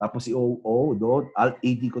 Tapos si OO doon,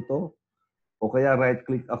 Alt-AD ko to. O kaya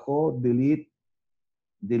right-click ako, delete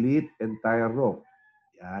entire row.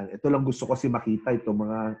 Yan. Ito lang gusto ko kasi makita itong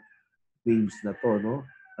mga names na to, no?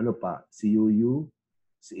 Ano pa? Si UU,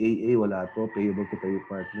 si AA, wala to. Payable to pay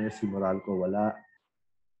partner. Si Moralco, wala.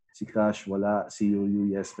 Si Cash, wala. Si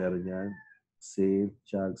UU, yes, meron yan. Save,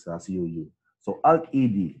 Chag, si UU. So,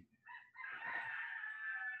 Alt-ED.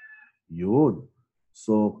 Yun.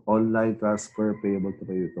 So, online transfer, payable to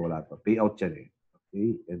pay. Ito, wala to. Payout yan eh.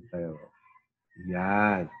 Okay? Entire.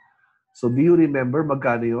 Yan. So, do you remember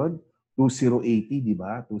magkano yun? 2080, di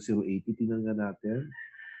ba? 2080. Tingnan nga natin.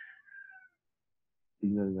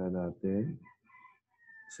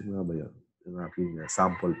 Saan nga ba yun? Yung aking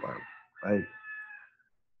sample farm. Right?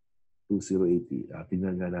 2080.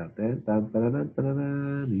 Tingnan nga natin.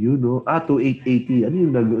 Tananan. You know. 2880. Ano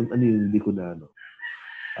yung hindi ko na,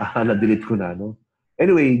 na-delete ko na, no?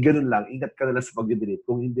 Anyway, ganun lang. Ingat ka na lang sa pag-delete.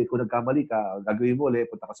 Kung hindi, kung nagkamali ka, gagawin mo ulit,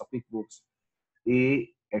 punta ka sa Quickbooks,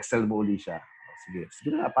 i-excel mo ulit siya. Sige.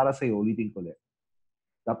 Sige na, para sa'yo, ulitin ko ulit.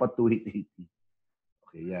 Dapat 2880.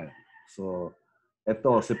 Okay, yan. So,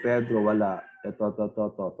 eto, si Pedro, wala. Ito.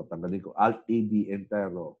 Tatanggalin ko. Alt-AD,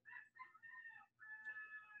 entero.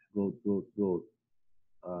 Go.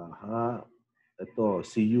 Aha. Ito,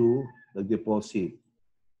 si U, nag-deposit.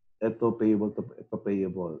 Ito, payable. Ito,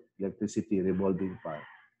 payable. Electricity, revolving fund.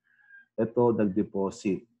 Ito,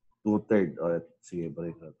 nag-deposit. 2/3. Sige,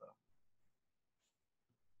 balik na ito.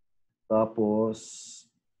 Tapos,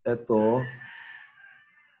 ito,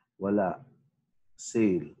 wala.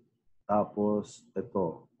 Sale. Tapos,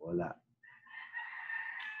 ito, wala.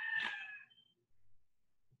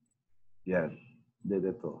 Yan. Then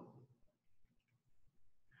ito.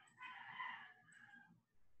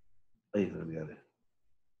 Ay, nangyari.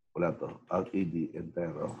 Wala to. Alt-AD,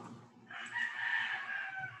 entero.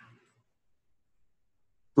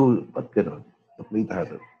 Ba't gano'n? May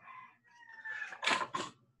tayo.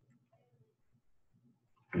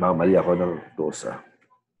 Mamali ako ng dosa.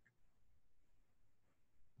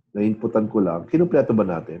 Na-inputan ko lang. Kinumpleto ba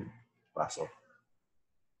natin? Pasok.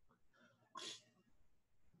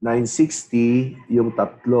 960 yung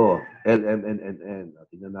tatlo. LMNNN.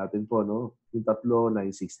 Tingnan natin po, no? Yung tatlo,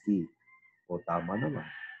 960. O, tama naman.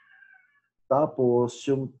 Tapos,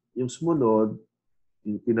 yung sumunod,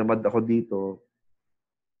 yung tinamad ako dito,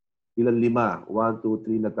 ilan 5? 1, 2,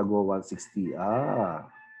 3 na tago 160.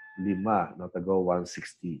 5 na tago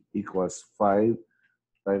 160 equals 5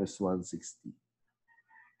 times 160.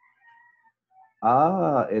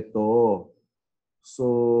 Ito. So,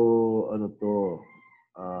 ano to?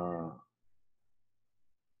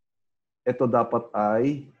 Ito dapat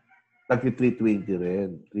ay nag-320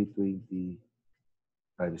 rin. 320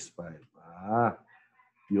 times 5.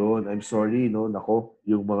 Yun. I'm sorry, no? Nako,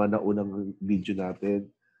 yung mga naunang video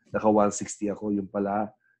natin, naka 160 ako. Yung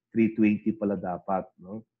pala, 320 pala dapat,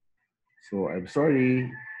 no? So, I'm sorry.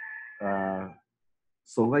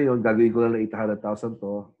 So, ngayon, gagawin ko lang ng 800,000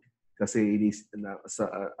 to kasi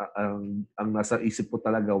ang nasa isip ko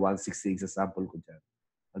talaga 160 sa sample ko dyan.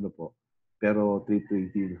 Ano po? Pero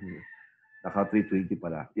 320, naka 320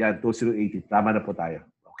 pala. Yan, 2080. Tama na po tayo.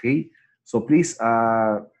 Okay? So, please,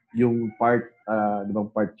 yung part, di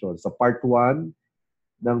bang part yun? Sa part 1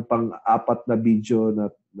 ng pang-apat na video na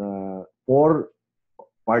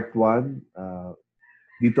part 1,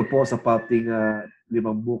 dito po sa pating 5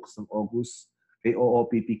 books ng August kay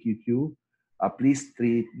OOPPQQ. Please,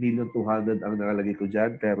 3,200,000 ang nakalagay ko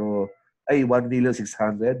dyan. Pero,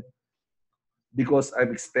 1,600,000. Because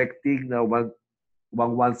I'm expecting na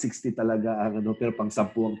 160 talaga ang ano, pero pang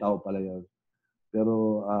 10 ang tao pala yun.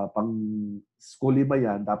 Pero pang school 5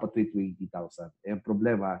 yan, dapat 320,000. Ang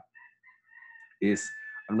problema is,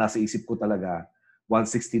 ang nasa isip ko talaga,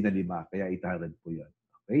 160 na 5, kaya 800 po yan.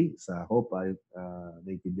 Okay? Sa hope,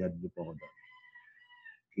 naiintindihan niyo po ako doon.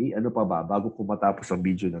 Okay? Ano pa ba? Bago ko matapos ang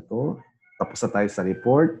video na to, tapos na tayo sa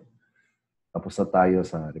report.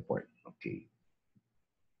 Okay.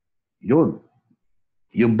 Yun.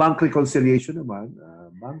 Yung bank reconciliation naman,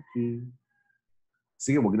 banking.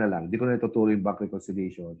 Sige, wag na lang. Hindi ko na ituturo yung bank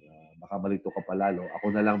reconciliation. Baka malito ka pa lalo.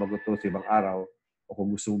 Ako na lang magtuturo sa ibang araw. O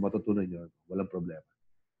kung gusto mo matutunan yun, walang problema.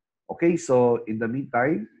 Okay, so in the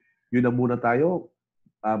meantime, yun na muna tayo.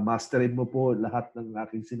 Masterin mo po lahat ng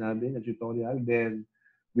aking sinabi na tutorial. Then,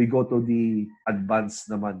 we go to the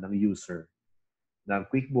advanced naman ng user ng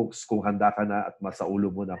Quickbooks kung handa ka na at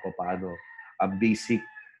masaulo mo na kung paano ang basic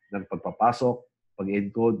ng pagpapasok,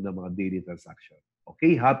 pag-encode ng mga daily transaction.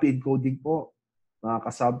 Okay, happy encoding po. mga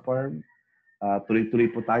ka-subfarm. Tuloy-tuloy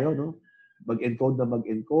po tayo, no? Mag-encode na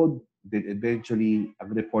mag-encode. Then eventually, ang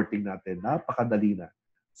reporting natin, napakadali na.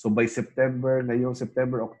 So by September, ngayong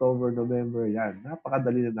September, October, November, yan,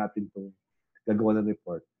 napakadali na natin itong gagawa ng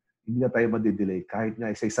report. Hindi na tayo madidelay. Kahit nga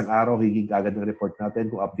isang araw, higing agad ng report natin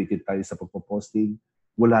kung updated tayo sa pagpo-posting,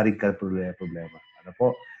 wala rin ka problema. Ano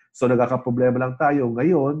po? So nagkakaproblema lang tayo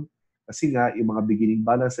ngayon kasi nga yung mga beginning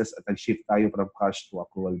balances at nag-shift tayo from cash to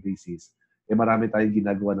accrual basis. Marami tayong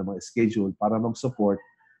ginagawa ng mga schedule para mag-support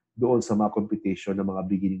doon sa mga computation ng mga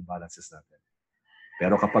beginning balances natin.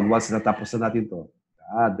 Pero kapag once natapos na natin to,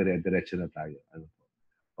 dire-diretso na tayo. Ano po?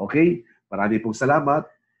 Okay? Marami pong salamat.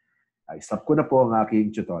 Stop ko na po ang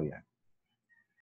aking tutorial.